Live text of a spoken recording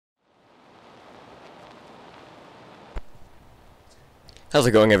How's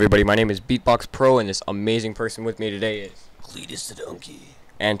it going, everybody? My name is Beatboxpro, and this amazing person with me today is Cletus the donkey.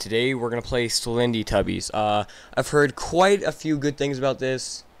 And today we're gonna play Slendy Tubbies. I've heard quite a few good things about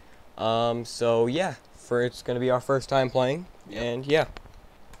this. So yeah, it's gonna be our first time playing, and yeah,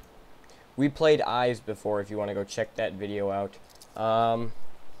 we played Eyes before. If you want to go check that video out.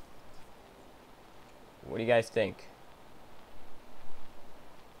 What do you guys think?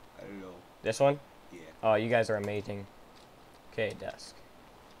 I don't know. This one? Yeah. Oh, you guys are amazing. Okay, desk.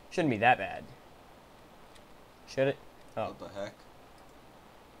 Shouldn't be that bad. Should it? Oh. What the heck?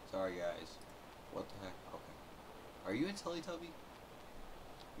 Sorry, guys. What the heck? Okay. Are you a Teletubby?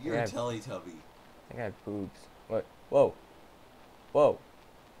 You're a Teletubby. I got boobs. What? Whoa. Whoa.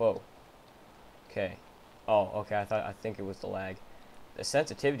 Whoa. Okay. Oh, okay. I think it was the lag. The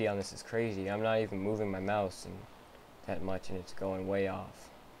sensitivity on this is crazy. I'm not even moving my mouse that much, and it's going way off.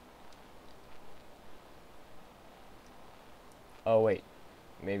 Oh wait,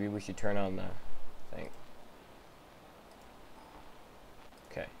 maybe we should turn on the thing.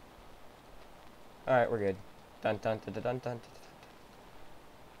 Okay. All right, we're good. Dun dun dun dun dun dun.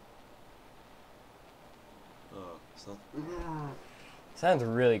 Sounds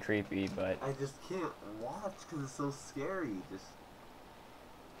really creepy, but I just can't watch because it's so scary.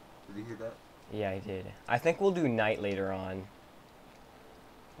 Did you hear that? yeah, I did. I think we'll do night later on.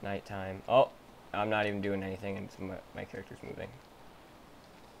 Nighttime. Oh, I'm not even doing anything, and my character's moving.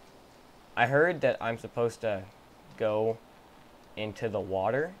 I heard that I'm supposed to go into the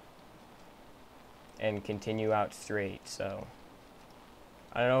water and continue out straight, so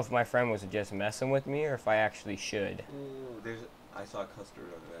I don't know if my friend was just messing with me or if I actually should. Ooh, I saw a custard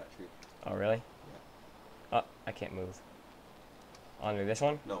under that tree. Oh, really? Yeah. Oh, I can't move. Under this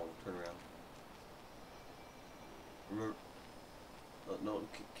one? No, turn around. Remember, no,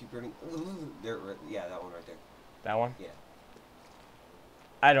 keep turning. There, yeah, that one right there. That one? Yeah.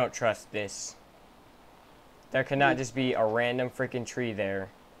 I don't trust this. There cannot just be a random freaking tree there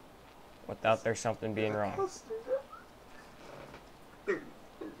without there something being wrong.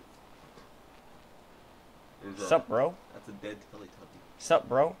 Sup, bro? That's a dead Teletubby. Sup,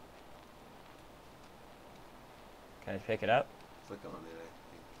 bro? Can I pick it up? Click on it, I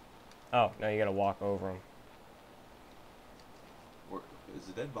think. Oh, no, you gotta walk over him. Is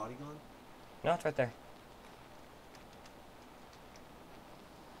the dead body gone? No, it's right there.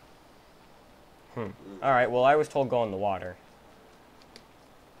 Alright, well, I was told go in the water.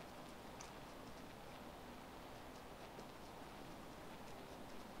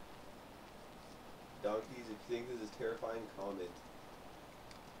 Donkeys, if you think this is terrifying, comment.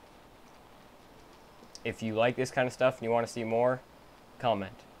 If you like this kind of stuff and you want to see more,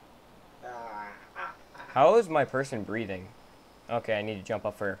 comment. How is my person breathing? Okay, I need to jump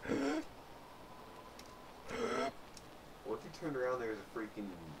up for... What if you turned around, there's a freaking...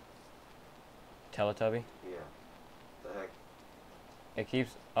 Teletubby? Yeah. What the heck? It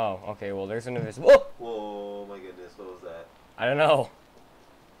keeps... Oh, okay, well, there's an invisible... Whoa! Whoa, my goodness, what was that? I don't know.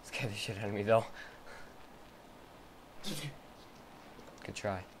 Scared the shit out of me, though. Good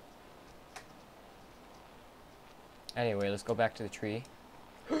try. Anyway, let's go back to the tree.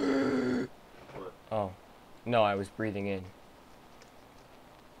 What? Oh. No, I was breathing in.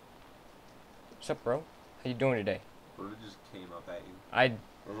 What's up, bro? How you doing today? What if it just came up at you? I'd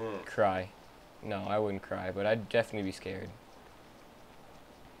cry. No, I wouldn't cry, but I'd definitely be scared.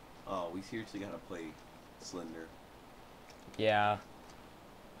 Oh, we seriously gotta play Slender. Yeah.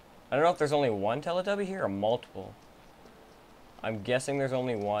 I don't know if there's only one Teletubby here or multiple. I'm guessing there's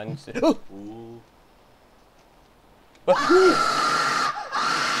only one. Ooh. Turn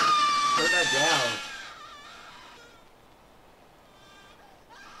that down.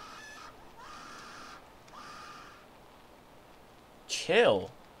 Chill.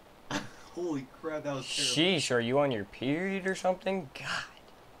 Holy crap, that was terrible. Sheesh, are you on your period or something? God.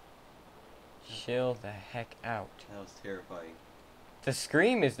 Chill the heck out. That was terrifying. The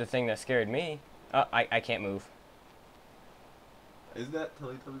scream is the thing that scared me. I can't move. Isn't that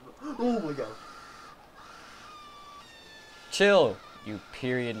Teletubby? Oh my god. Chill, you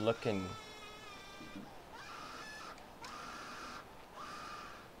period looking.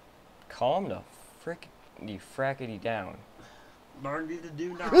 Calm the frackety down. Marty to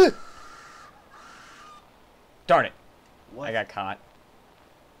do now. Darn it. What? I got caught.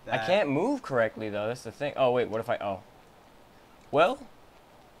 I can't move correctly though, that's the thing. Oh wait, what if oh. Well,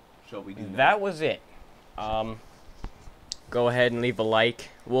 shall we do that was it. Go ahead and leave a like.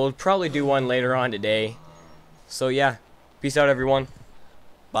 We'll probably do one later on today. So yeah, peace out everyone.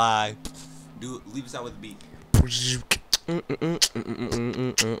 Bye. Leave us out with a beat.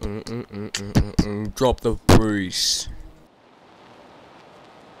 Drop the bass.